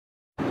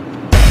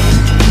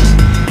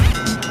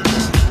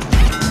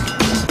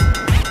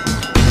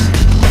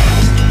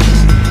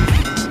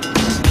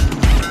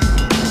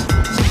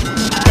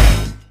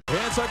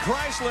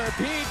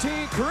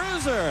PT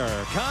Cruiser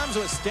comes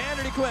with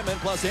standard equipment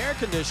plus air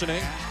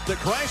conditioning. The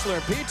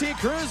Chrysler PT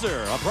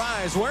Cruiser, a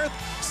prize worth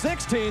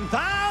 $16,000.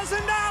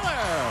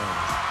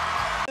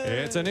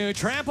 It's a new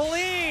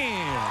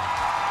trampoline.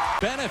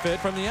 Benefit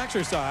from the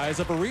exercise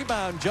of a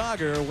rebound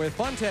jogger with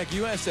Funtech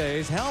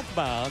USA's Health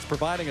Bounce,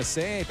 providing a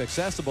safe,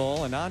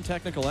 accessible, and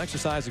non-technical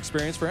exercise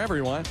experience for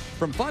everyone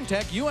from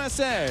Funtech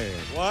USA.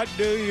 What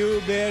do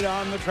you bid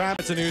on the trampoline?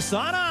 It's a new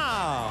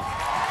sauna.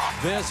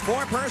 This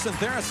 4-person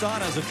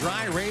TheraSauna is a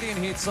dry radiant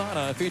heat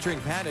sauna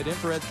featuring patented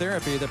infrared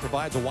therapy that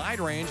provides a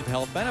wide range of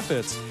health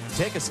benefits.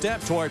 Take a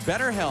step toward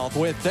better health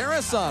with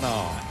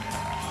TheraSauna,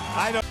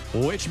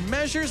 which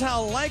measures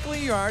how likely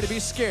you are to be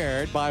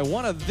scared by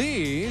one of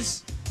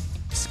these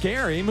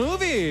scary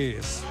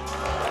movies.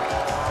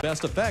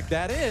 Best effect,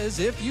 that is,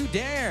 if you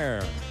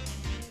dare.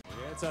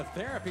 It's a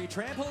therapy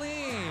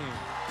trampoline.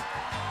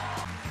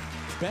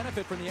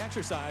 Benefit from the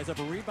exercise of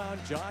a rebound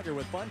jogger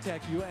with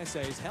Funtech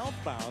USA's Health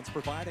Bounce,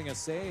 providing a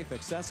safe,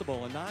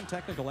 accessible, and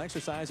non-technical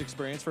exercise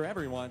experience for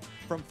everyone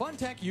from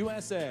Funtech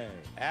USA.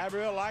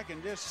 Avril, I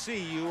can just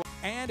see you.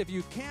 And if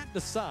you can't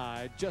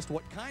decide just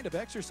what kind of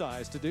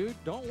exercise to do,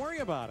 don't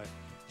worry about it.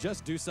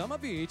 Just do some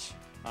of each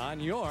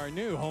on your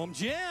new home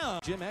gym.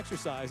 Gym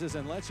exercises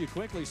and lets you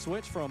quickly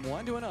switch from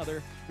one to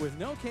another with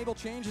no cable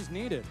changes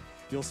needed.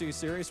 You'll see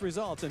serious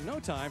results in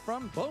no time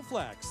from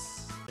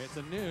Bowflex. It's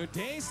a new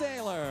Day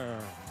Sailor.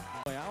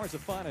 Hours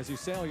of fun as you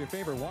sail your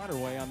favorite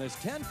waterway on this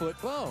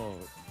 10-foot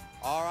boat.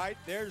 All right,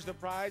 there's the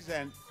prize,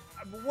 and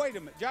wait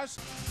a minute, just...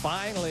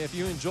 Finally, if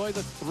you enjoy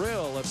the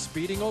thrill of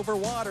speeding over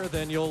water,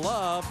 then you'll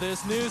love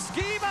this new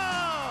ski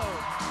boat.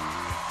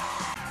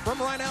 From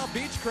Rheinau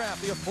Beechcraft,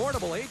 the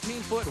affordable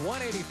 18-foot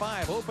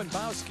 185 open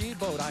bow ski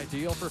boat,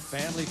 ideal for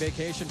family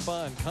vacation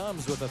fun,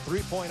 comes with a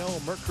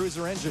 3.0 Merc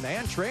Cruiser engine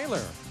and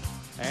trailer.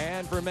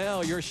 And for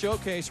Mel, your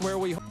showcase where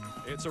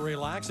it's a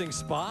relaxing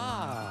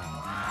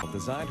spa.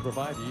 Designed to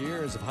provide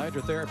years of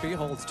hydrotherapy,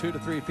 holds 2 to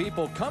 3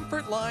 people.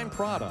 Comfort Line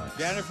product.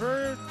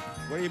 Jennifer,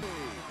 what do you...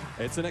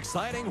 It's an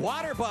exciting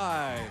water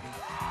bike.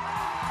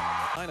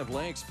 Line of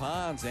lakes,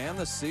 ponds, and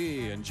the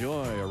sea.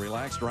 Enjoy a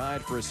relaxed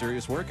ride for a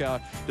serious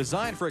workout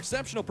designed for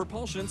exceptional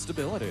propulsion and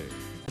stability.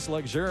 This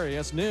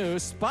luxurious new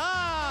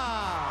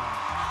spa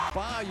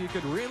you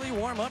could really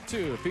warm up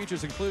to.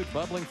 Features include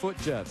bubbling foot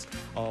jets,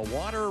 a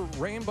water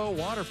rainbow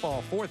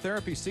waterfall, 4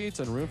 therapy seats,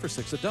 and room for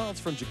 6 adults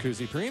from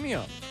Jacuzzi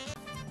Premium.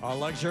 A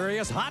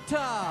luxurious hot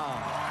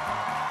tub.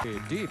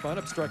 Deep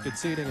unobstructed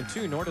seating and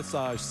 2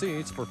 Nordicage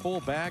seats for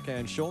full back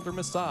and shoulder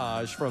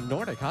massage from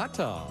Nordic Hot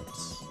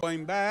Tubs.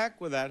 Going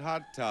back with that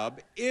hot tub,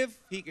 if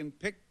he can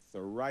pick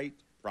the right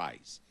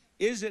price.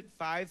 Is it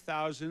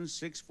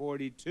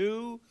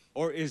 $5,642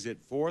 or is it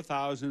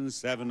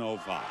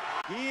 $4,705?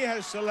 He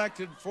has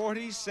selected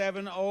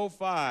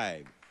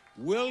 $4,705.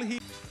 Will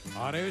he?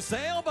 A new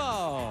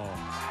sailboat.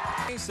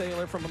 A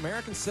sailor from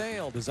American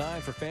Sail,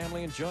 designed for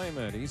family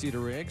enjoyment. Easy to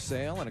rig,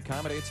 sail, and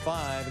accommodates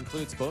 5.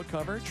 Includes boat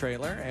cover,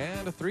 trailer,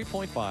 and a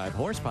 3.5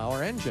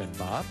 horsepower engine,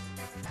 Bob.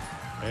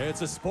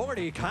 It's a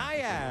sporty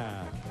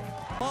kayak.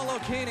 Paul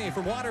O'Keaney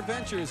from Water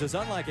Ventures is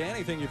unlike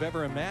anything you've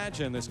ever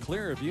imagined. This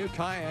clear view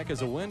kayak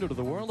is a window to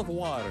the world of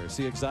water.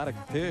 See exotic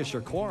fish or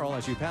coral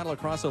as you paddle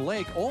across a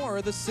lake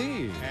or the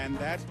sea. And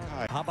that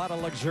kayak. How about a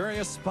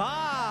luxurious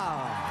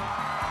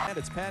spa? And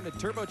its patented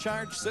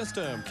turbocharged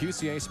system.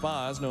 QCA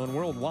Spas, known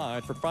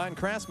worldwide for fine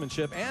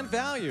craftsmanship and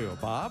value.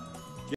 Bob?